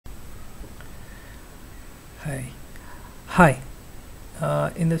Hi.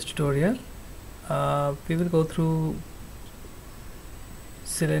 In this tutorial, we will go through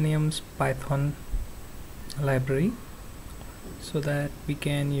Selenium's Python library so that we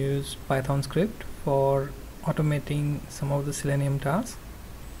can use Python script for automating some of the Selenium tasks.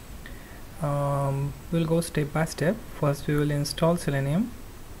 We'll go step by step. First, we will install Selenium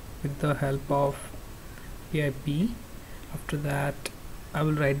with the help of pip. After that, I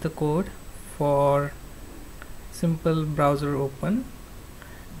will write the code for simple browser open,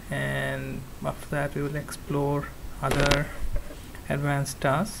 and after that we will explore other advanced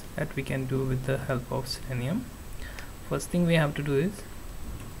tasks that we can do with the help of Selenium. First thing we have to do is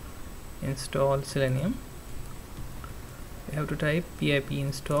install Selenium. We have to type pip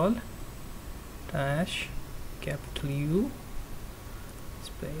install dash capital U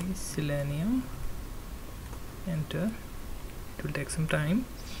space Selenium, enter. It will take some time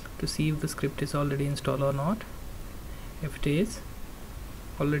to see if the script is already installed or not. If it is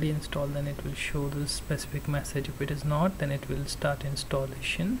already installed, then it will show the specific message. If it is not, then it will start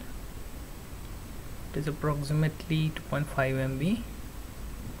installation. It is approximately 2.5 MB.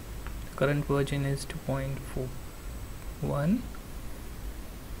 The current version is 2.41.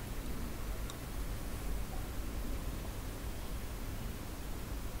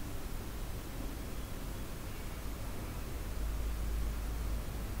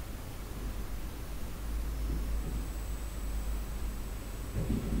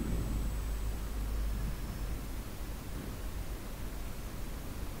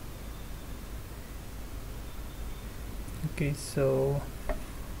 Okay, so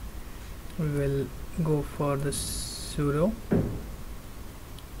we will go for the sudo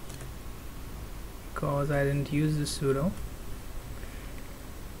because I didn't use the sudo.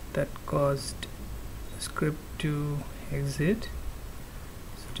 That caused the script to exit,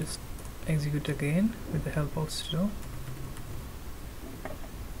 so just execute again with the help of sudo.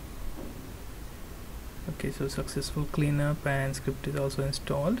 Okay, so successful cleanup and script is also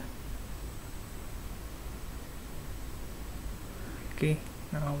installed. Okay,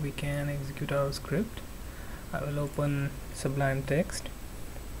 now we can execute our script. I will open Sublime Text.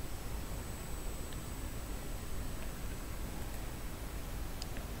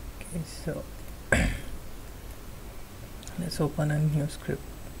 Okay, so let's open a new script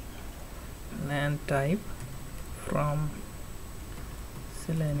and type from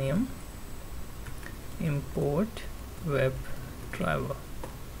Selenium import Webdriver.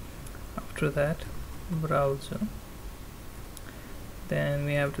 After that, browser. Then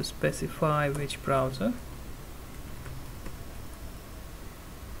we have to specify which browser.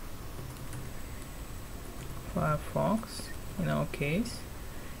 Firefox in our case,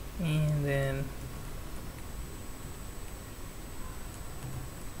 and then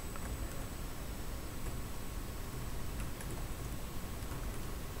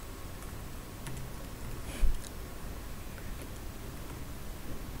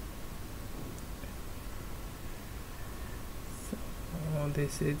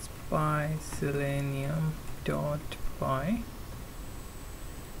this is by selenium.py.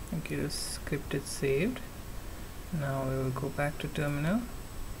 Okay, the script is saved. Now we will go back to terminal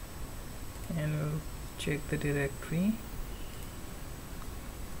and we'll check the directory,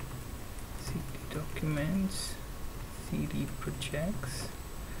 cd documents, cd projects,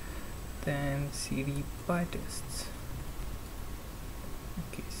 then cd pytests.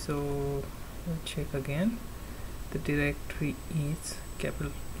 Okay, so we'll check again. The directory is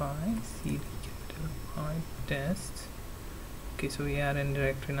capital Pi, cd capital Pi tests. Okay, so we are in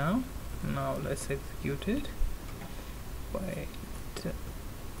directory now. Now let's execute it by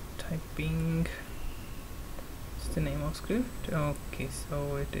typing what's the name of script. Okay,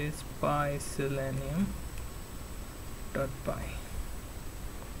 so it is by selenium.py.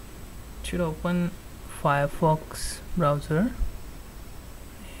 It should open Firefox browser,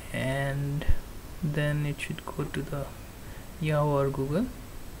 and then it should go to the Yahoo or Google.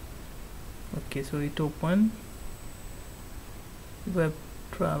 Okay, so it opened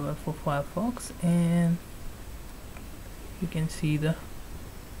Webdriver for Firefox, and you can see the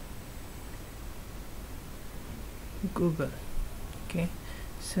Google. Okay,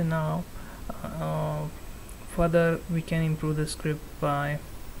 so now further we can improve the script by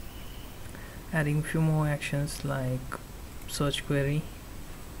adding few more actions like search query.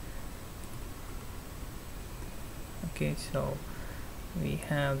 Okay, so we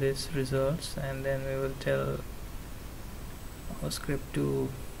have this results, and then we will tell our script to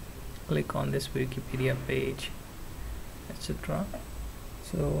click on this Wikipedia page, etc.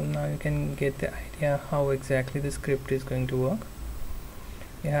 So now you can get the idea how exactly the script is going to work.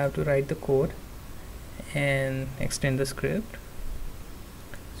 You have to write the code and extend the script.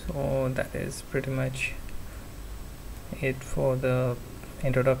 So that is pretty much it for the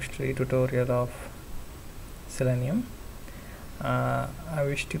introductory tutorial of Selenium. I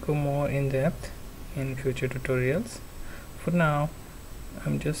wish to go more in depth in future tutorials. For now,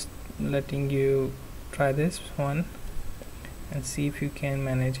 I'm just letting you try this one and see if you can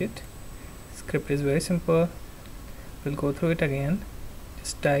manage it. Script is very simple. We'll go through it again.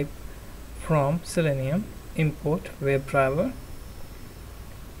 Just type from Selenium import Webdriver,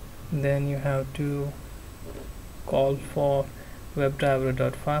 then you have to call for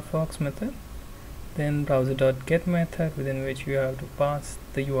webdriver.firefox method, then browser.get method within which you have to pass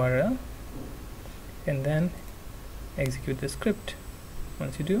the URL, and then execute the script.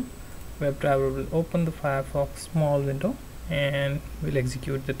 Once you do, Webdriver will open the Firefox small window and will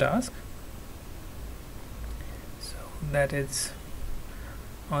execute the task. So that is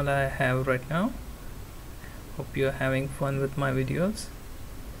all I have right now. Hope you're having fun with my videos.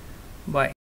 Bye.